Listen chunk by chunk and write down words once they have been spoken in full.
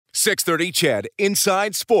630 CHED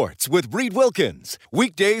Inside Sports with Reed Wilkins.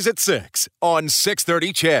 Weekdays at 6 on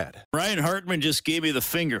 630 CHED. Ryan Hartman just gave me the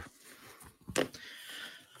finger.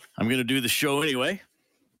 I'm going to do the show anyway,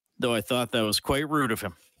 though I thought that was quite rude of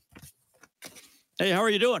him. Hey, how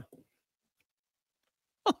are you doing?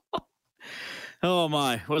 Oh,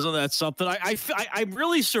 my. Wasn't that something? I'm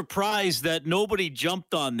really surprised that nobody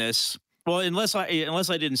jumped on this. Well, unless I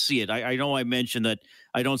didn't see it. I know I mentioned that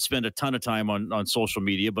I don't spend a ton of time on social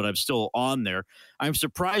media, but I'm still on there. I'm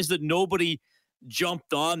surprised that nobody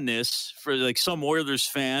jumped on this for like some Oilers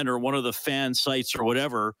fan or one of the fan sites or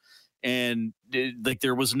whatever. And like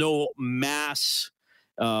there was no mass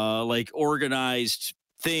like organized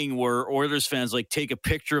thing where Oilers fans like take a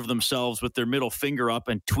picture of themselves with their middle finger up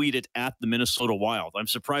and tweet it at the Minnesota Wild. I'm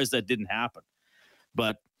surprised that didn't happen,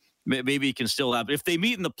 but maybe it can still happen. If they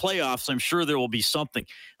meet in the playoffs, I'm sure there will be something.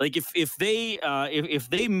 Like if they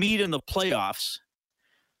meet in the playoffs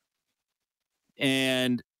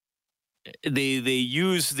and they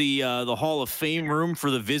use the Hall of Fame room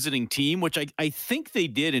for the visiting team, which I think they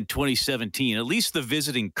did in 2017. At least the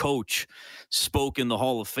visiting coach spoke in the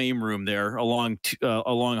Hall of Fame room there along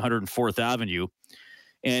 104th Avenue.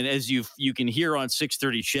 And as you can hear on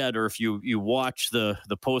 630 CHED, or if you watch the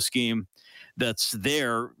post game that's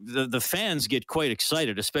there, the fans get quite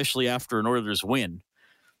excited, especially after an Oilers win.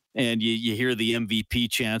 And you hear the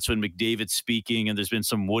MVP chants when McDavid's speaking, and there's been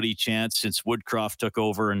some Woody chants since Woodcroft took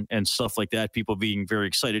over and stuff like that. People being very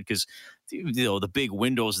excited because, the big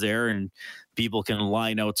windows there and people can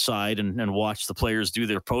line outside and watch the players do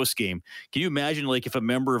their post game. Can you imagine, like, if a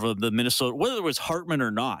member of the Minnesota, whether it was Hartman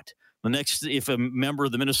or not, if a member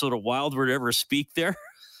of the Minnesota Wild were to ever speak there,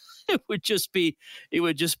 it would just be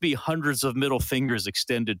hundreds of middle fingers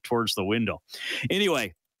extended towards the window.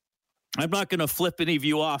 Anyway, I'm not going to flip any of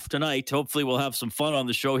you off tonight. Hopefully we'll have some fun on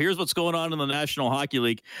the show. Here's what's going on in the National Hockey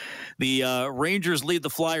League. The Rangers lead the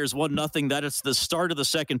Flyers 1-0. That is the start of the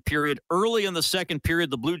second period. Early in the second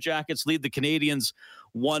period, the Blue Jackets lead the Canadiens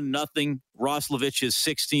 1-0. Roslovich is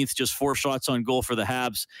 16th, just 4 shots on goal for the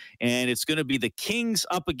Habs. And it's going to be the Kings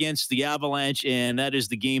up against the Avalanche, and that is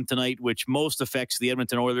the game tonight, which most affects the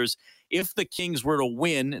Edmonton Oilers. If the Kings were to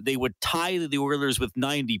win, they would tie the Oilers with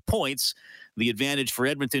 90 points. The advantage for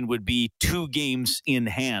Edmonton would be 2 games in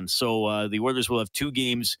hand. So the Oilers will have 2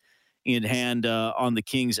 games in hand on the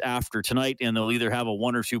Kings after tonight, and they'll either have a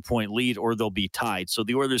 1 or 2 point lead or they'll be tied. So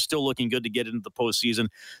the Oilers still looking good to get into the postseason.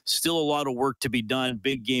 Still a lot of work to be done.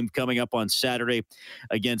 Big game coming up on Saturday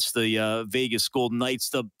against the Vegas Golden Knights.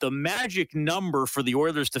 The magic number for the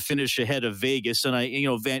Oilers to finish ahead of Vegas, and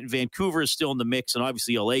Vancouver is still in the mix, and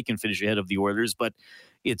obviously LA can finish ahead of the Oilers, but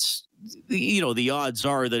it's, the odds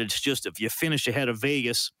are that it's just if you finish ahead of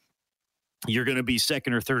Vegas, you're going to be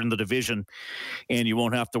second or third in the division, and you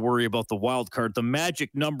won't have to worry about the wild card. The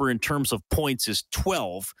magic number in terms of points is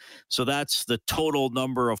 12. So that's the total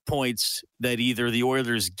number of points that either the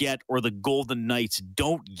Oilers get or the Golden Knights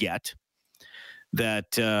don't get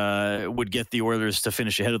that would get the Oilers to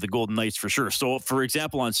finish ahead of the Golden Knights for sure. So, for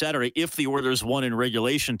example, on Saturday, if the Oilers won in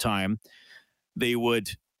regulation time, they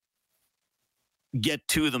would get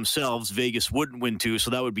 2 themselves. Vegas wouldn't win 2, so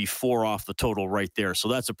that would be 4 off the total right there. So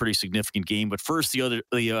that's a pretty significant game. But first, the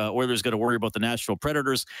Oilers got to worry about the Nashville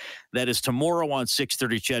Predators. That is tomorrow on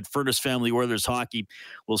 6:30. CHED Furnace Family Oilers Hockey.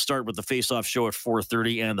 We'll start with the face-off show at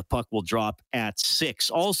 4:30, and the puck will drop at 6.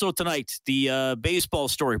 Also tonight, the baseball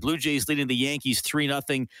story. Blue Jays leading the Yankees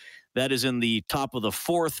 3-0. That is in the top of the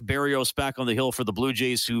 4th. Berrios back on the hill for the Blue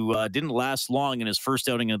Jays, who didn't last long in his first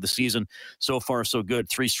outing of the season. So far, so good.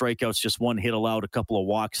 3 strikeouts, just 1 hit allowed, a couple of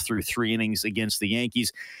walks through 3 innings against the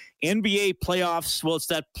Yankees. NBA playoffs, well, it's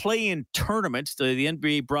that play-in tournament. The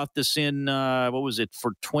NBA brought this in,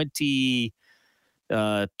 for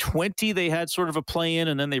 2020? They had sort of a play-in,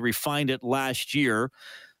 and then they refined it last year.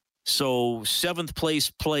 So 7th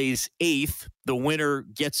place plays 8th. The winner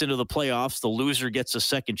gets into the playoffs. The loser gets a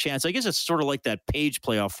second chance. I guess it's sort of like that page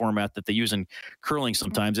playoff format that they use in curling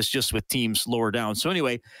sometimes. It's just with teams lower down. So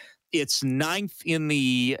anyway, it's 9th in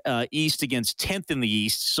the East against 10th in the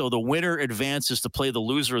East. So the winner advances to play the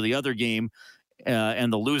loser of the other game.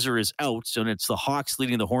 And the loser is out. So it's the Hawks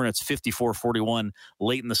leading the Hornets 54-41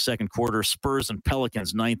 late in the second quarter. Spurs and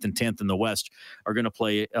Pelicans 9th and 10th in the West are going to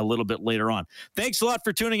play a little bit later on. Thanks a lot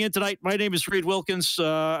for tuning in tonight. My name is Reed Wilkins.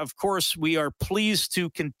 Of course, we are pleased to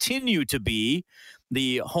continue to be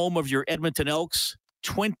the home of your Edmonton Elks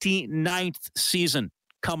 29th season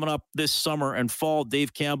coming up this summer and fall.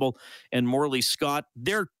 Dave Campbell and Morley Scott,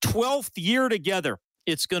 their 12th year together.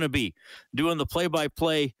 It's going to be doing the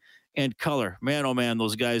play-by-play and color. Man, oh man,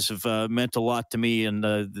 those guys have meant a lot to me, and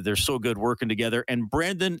they're so good working together. And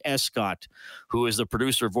Brandon Escott, who is the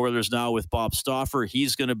producer of Oilers Now with Bob Stauffer,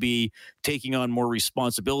 he's going to be taking on more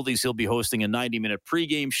responsibilities. He'll be hosting a 90-minute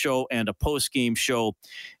pregame show and a postgame show.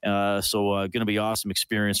 So going to be awesome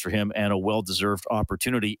experience for him and a well-deserved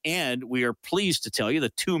opportunity. And we are pleased to tell you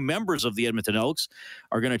that 2 members of the Edmonton Elks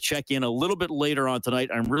are going to check in a little bit later on tonight.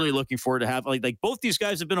 I'm really looking forward to have like both these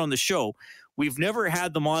guys have been on the show. We've never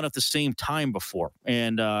had them on at the same time before,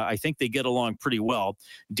 and I think they get along pretty well.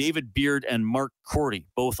 David Beard and Mark Cordy,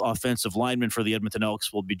 both offensive linemen for the Edmonton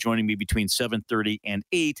Elks, will be joining me between 7:30 and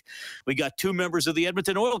 8. We got 2 members of the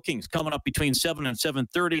Edmonton Oil Kings coming up between 7 and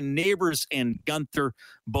 7:30. Neighbors and Gunther,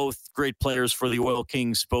 both great players for the Oil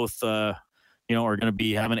Kings, both are going to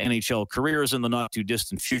be having NHL careers in the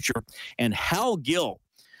not-too-distant future. And Hal Gill,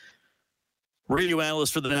 radio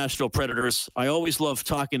analyst for the Nashville Predators. I always love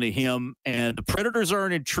talking to him, and the Predators are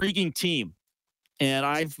an intriguing team. And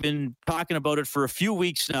I've been talking about it for a few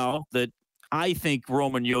weeks now that I think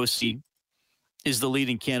Roman Josi is the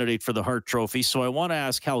leading candidate for the Hart Trophy. So I want to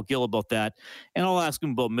ask Hal Gill about that, and I'll ask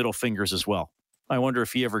him about middle fingers as well. I wonder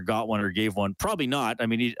if he ever got one or gave one. Probably not. I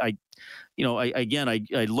mean, I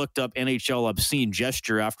looked up NHL obscene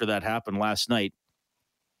gesture after that happened last night.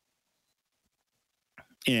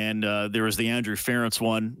 And there was the Andrew Ference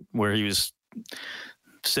one where he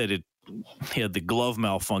had the glove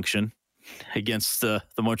malfunction against the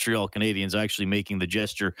Montreal Canadiens, actually making the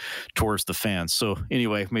gesture towards the fans. So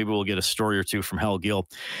anyway, maybe we'll get a story or two from Hal Gill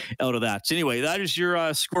out of that. So anyway, that is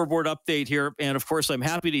your scoreboard update here. And of course, I'm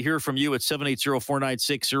happy to hear from you at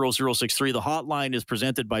 780-496-0063. The hotline is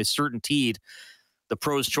presented by CertainTeed, the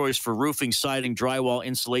pro's choice for roofing, siding, drywall,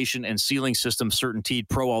 insulation, and ceiling systems. CertainTeed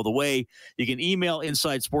Pro all the way. You can email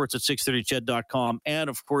insidesports@630ched.com.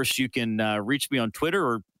 And, of course, you can reach me on Twitter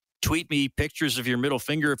or tweet me pictures of your middle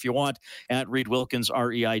finger if you want at Reid Wilkins,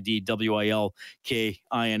 ReidWilkins.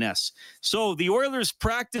 So the Oilers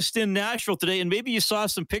practiced in Nashville today, and maybe you saw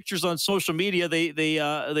some pictures on social media.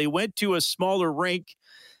 They went to a smaller rink,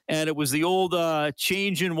 and it was the old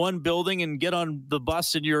change in one building and get on the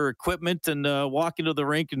bus and your equipment and walk into the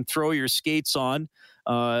rink and throw your skates on.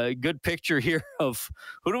 Good picture here of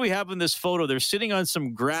who do we have in this photo? They're sitting on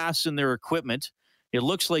some grass in their equipment. It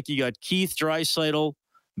looks like you got Keith Draisaitl,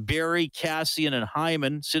 Barry, Cassian, and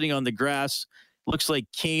Hyman sitting on the grass. Looks like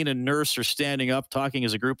Kane and Nurse are standing up talking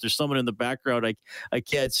as a group. There's someone in the background I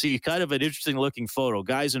can't see. Kind of an interesting looking photo.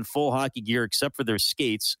 Guys in full hockey gear except for their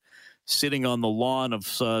skates, sitting on the lawn of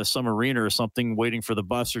some arena or something, waiting for the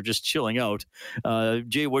bus or just chilling out.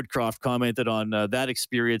 Jay Woodcroft commented on that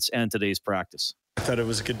experience and today's practice. I thought it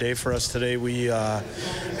was a good day for us today. We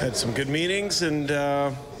had some good meetings and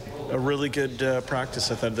a really good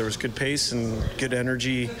practice. I thought there was good pace and good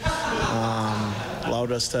energy.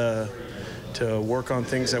 Allowed us to work on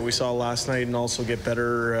things that we saw last night and also get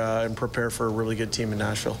better and prepare for a really good team in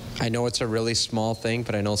Nashville. I know it's a really small thing,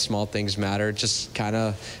 but I know small things matter. Just kind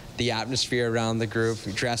of the atmosphere around the group,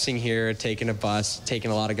 dressing here, taking a bus,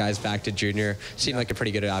 taking a lot of guys back to junior. Seemed like a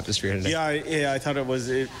pretty good atmosphere today. Yeah, I thought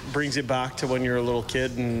it brings it back to when you're a little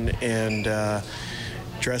kid and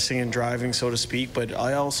dressing and driving, so to speak. But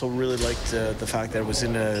I also really liked the fact that it was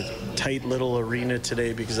in a tight little arena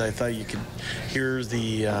today because I thought you could hear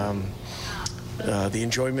the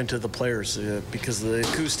enjoyment of the players because the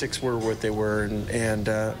acoustics were what they were, and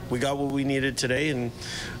we got what we needed today, and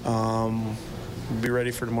be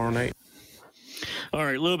ready for tomorrow night. All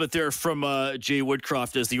right, a little bit there from Jay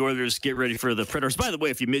Woodcroft as the Oilers get ready for the Predators. By the way,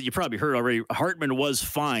 if you probably heard already, Hartman was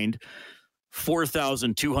fined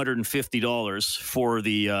 $4,250 for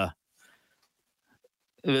the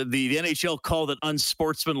NHL called it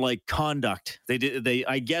unsportsmanlike conduct.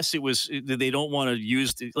 I guess it was, they don't want to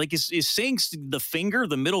use, like, is saying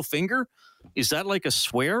the middle finger, is that like a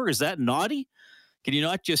swear? Is that naughty? Can you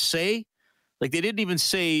not just say, like, they didn't even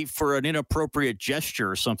say for an inappropriate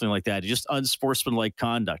gesture or something like that. Just unsportsmanlike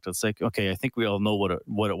conduct. It's like, okay, I think we all know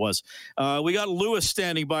what it was. We got Lewis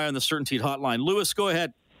standing by on the CertainTeed hotline. Lewis, go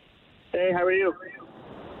ahead. Hey, how are you?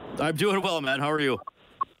 I'm doing well, man. How are you?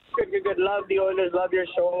 Good. Love the Oilers. Love your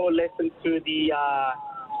show. Listen to the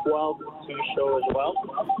 12 to 2 show as well.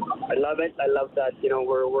 I love it. I love that.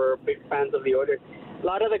 We're big fans of the Oilers. A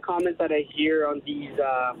lot of the comments that I hear on these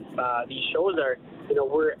shows are,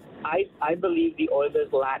 I believe the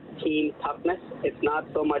Oilers lack team toughness. It's not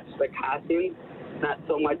so much the Cassians, not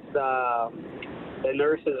so much the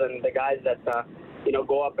nurses and the guys that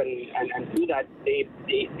go up and do that day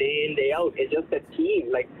in, day out. It's just a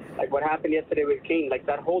team. Like what happened yesterday with King. Like,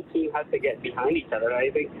 that whole team has to get behind each other.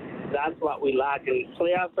 I think that's what we lack. And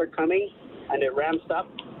playoffs are coming, and it ramps up.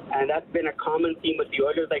 And that's been a common theme with the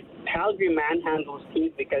Oilers. Like, Calgary manhandles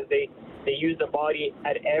teams because they use the body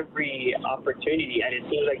at every opportunity, and it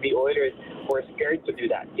seems like the Oilers were scared to do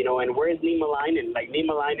that, you know. And where's Niemelainen? Like,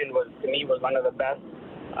 Niemelainen was, to me, was one of the best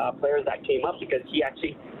players that came up because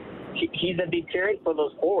he's a deterrent for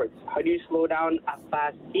those forwards. How do you slow down a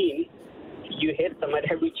fast team? You hit them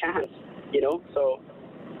at every chance, you know. So.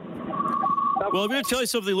 Well, I'm going to tell you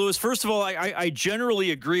something, Lewis. First of all, I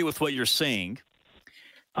generally agree with what you're saying.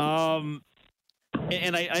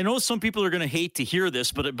 And I know some people are going to hate to hear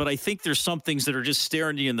this, but I think there's some things that are just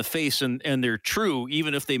staring you in the face, and they're true,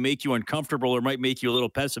 even if they make you uncomfortable or might make you a little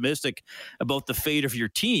pessimistic about the fate of your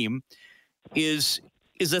team, is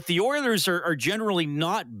that the Oilers are generally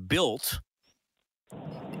not built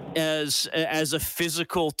as a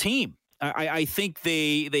physical team. I think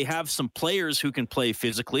they have some players who can play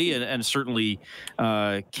physically, and certainly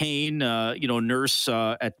Kane, Nurse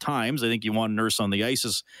at times. I think you want Nurse on the ice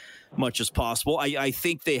as much as possible. I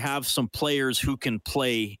think they have some players who can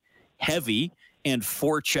play heavy and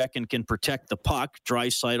forecheck and can protect the puck.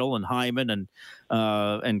 Draisaitl and Hyman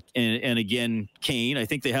and again Kane. I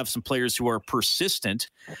think they have some players who are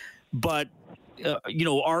persistent, but.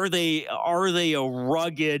 Are they a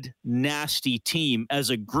rugged, nasty team as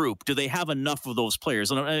a group? Do they have enough of those players?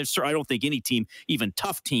 And I don't think any team, even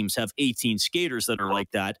tough teams, have 18 skaters that are like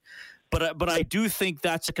that. But I do think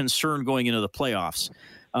that's a concern going into the playoffs.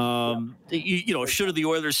 Should have the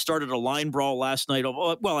Oilers started a line brawl last night?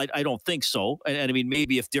 Well, I don't think so. And I mean,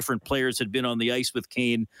 maybe if different players had been on the ice with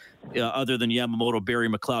Kane, other than Yamamoto, Barry,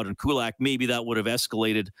 McLeod, and Kulak, maybe that would have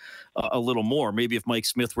escalated a little more. Maybe if Mike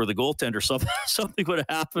Smith were the goaltender, something would have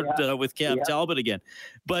happened with Cam Talbot again.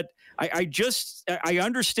 But I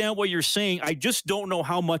understand what you're saying. I just don't know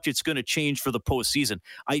how much it's going to change for the postseason.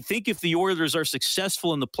 I think if the Oilers are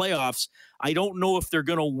successful in the playoffs, I don't know if they're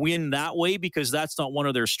going to win that way because that's not one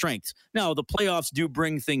of their strengths. Now, the playoffs do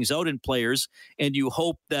bring things out in players, and you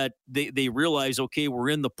hope that they realize, okay, we're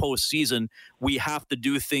in the postseason. We have to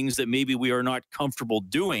do things that maybe we are not comfortable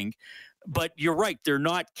doing. But you're right. They're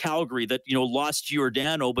not Calgary that, lost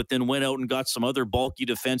Giordano, but then went out and got some other bulky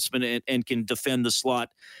defensemen and can defend the slot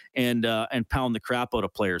and pound the crap out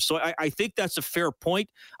of players. So I think that's a fair point.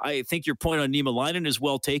 I think your point on Niemelainen is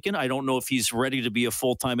well taken. I don't know if he's ready to be a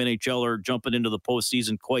full-time NHLer jumping into the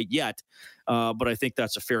postseason quite yet. But I think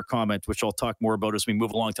that's a fair comment, which I'll talk more about as we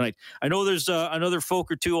move along tonight. I know there's another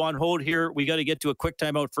folk or two on hold here. We got to get to a quick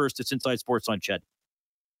timeout first. It's Inside Sports on CHED.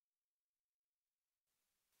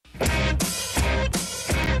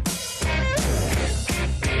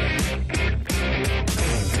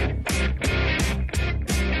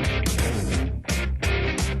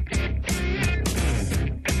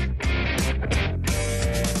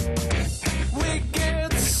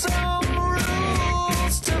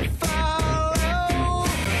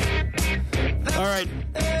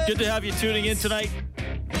 Good to have you tuning in tonight.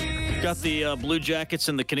 Got the Blue Jackets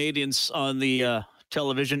and the Canadians on the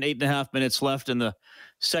television. 8.5 minutes left in the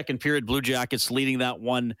second period. Blue Jackets leading that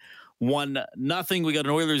 1-0. We got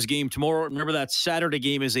an Oilers game tomorrow. Remember, that Saturday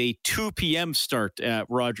game is a 2 p.m. start at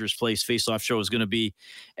Rogers Place. Face-off show is going to be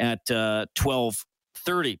at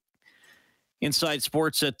 12:30. Inside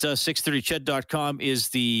Sports at 630ched.com is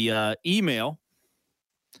the email.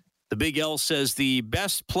 The Big L says the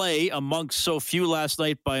best play amongst so few last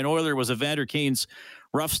night by an Oiler was Evander Kane's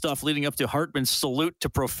rough stuff leading up to Hartman's salute to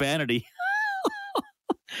profanity.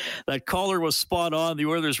 That caller was spot on. The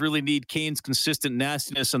Oilers really need Kane's consistent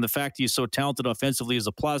nastiness, and the fact he's so talented offensively is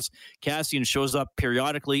a plus. Cassian shows up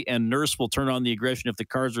periodically, and Nurse will turn on the aggression if the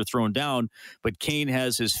cards are thrown down, but Kane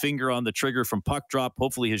has his finger on the trigger from puck drop.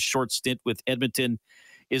 Hopefully his short stint with Edmonton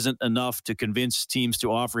isn't enough to convince teams to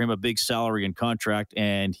offer him a big salary and contract,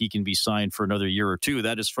 and he can be signed for another year or two.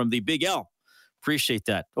 That is from the Big L. Appreciate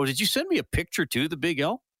that. Oh, did you send me a picture too, the Big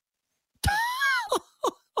L?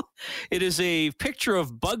 It is a picture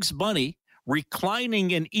of Bugs Bunny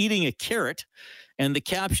reclining and eating a carrot, and the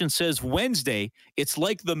caption says, Wednesday, it's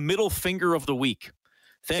like the middle finger of the week.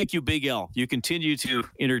 Thank you, Big L. You continue to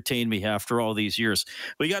entertain me after all these years.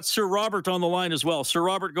 We got Sir Robert on the line as well. Sir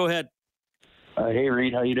Robert, go ahead. Hey,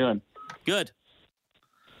 Reed, how you doing? Good.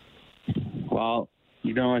 Well,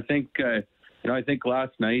 I think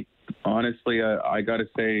last night, honestly, I got to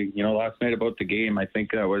say, last night about the game, I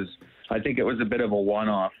think it was a bit of a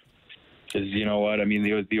one-off. Because you know what, I mean,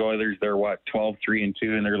 the Oilers, they're 12-3-2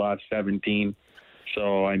 in their last 17.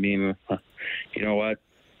 So I mean, you know what,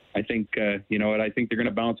 I think I think they're going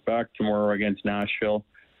to bounce back tomorrow against Nashville.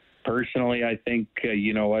 Personally, I think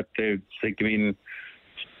like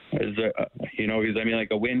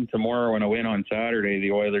a win tomorrow and a win on Saturday,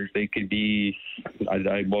 the Oilers, they could be,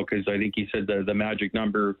 because I think he said the magic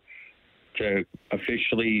number to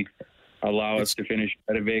officially allow us to finish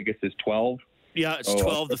out of Vegas is 12. Yeah, it's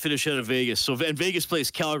 12 to finish out of Vegas. So, and Vegas plays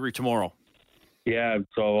Calgary tomorrow. Yeah,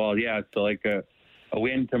 so like a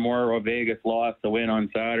win tomorrow, a Vegas loss, a win on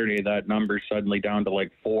Saturday, that number's suddenly down to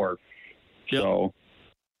like 4. Yep. So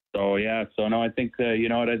no, I think you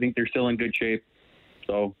know what, I think they're still in good shape.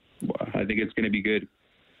 So I think it's going to be good.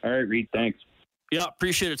 All right, Reed, thanks. Yeah,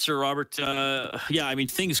 appreciate it, Sir Robert. Yeah, I mean,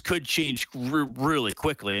 things could change really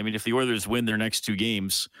quickly. I mean, if the Oilers win their next 2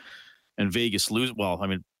 games and Vegas lose, well, I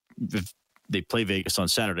mean, if they play Vegas on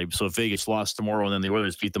Saturday. So if Vegas lost tomorrow and then the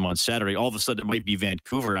Oilers beat them on Saturday, all of a sudden it might be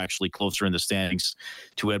Vancouver actually closer in the standings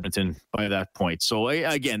to Edmonton by that point. So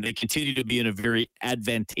again, they continue to be in a very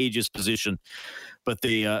advantageous position, but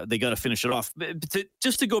they got to finish it off.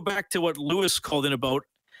 Just to go back to what Lewis called in about,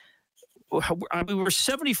 I mean, we're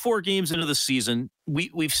 74 games into the season.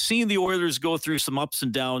 We've seen the Oilers go through some ups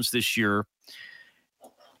and downs this year.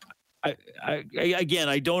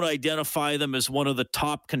 I don't identify them as one of the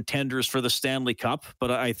top contenders for the Stanley Cup, but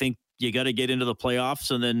I think you got to get into the playoffs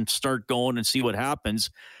and then start going and see what happens.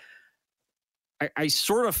 I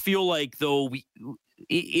sort of feel like, though,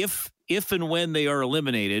 if and when they are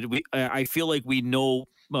eliminated, I feel like we know.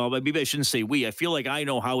 Well, maybe I shouldn't say we. I feel like I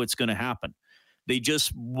know how it's going to happen. They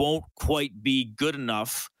just won't quite be good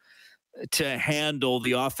enough to handle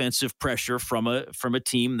the offensive pressure from a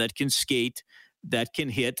team that can skate, that can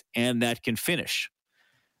hit, and that can finish.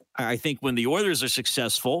 I think when the Oilers are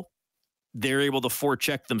successful, they're able to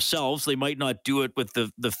forecheck themselves. They might not do it with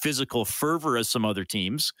the physical fervor as some other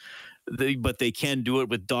teams, but they can do it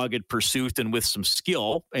with dogged pursuit and with some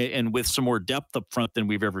skill and with some more depth up front than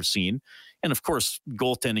we've ever seen. And of course,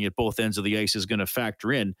 goaltending at both ends of the ice is going to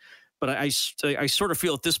factor in. But I sort of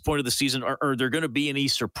feel at this point of the season, are there going to be any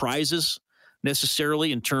surprises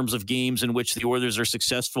necessarily in terms of games in which the Oilers are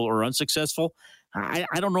successful or unsuccessful? I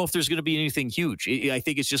don't know if there's going to be anything huge. I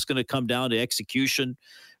think it's just going to come down to execution,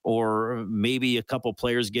 or maybe a couple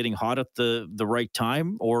players getting hot at the right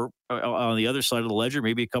time, or on the other side of the ledger,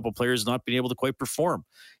 maybe a couple players not being able to quite perform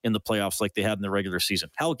in the playoffs like they had in the regular season.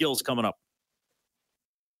 Hal Gill's coming up.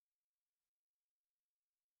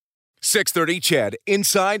 6:30 CHED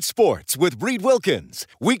Inside Sports with Reed Wilkins.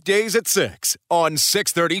 Weekdays at 6 on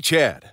 6:30 CHED.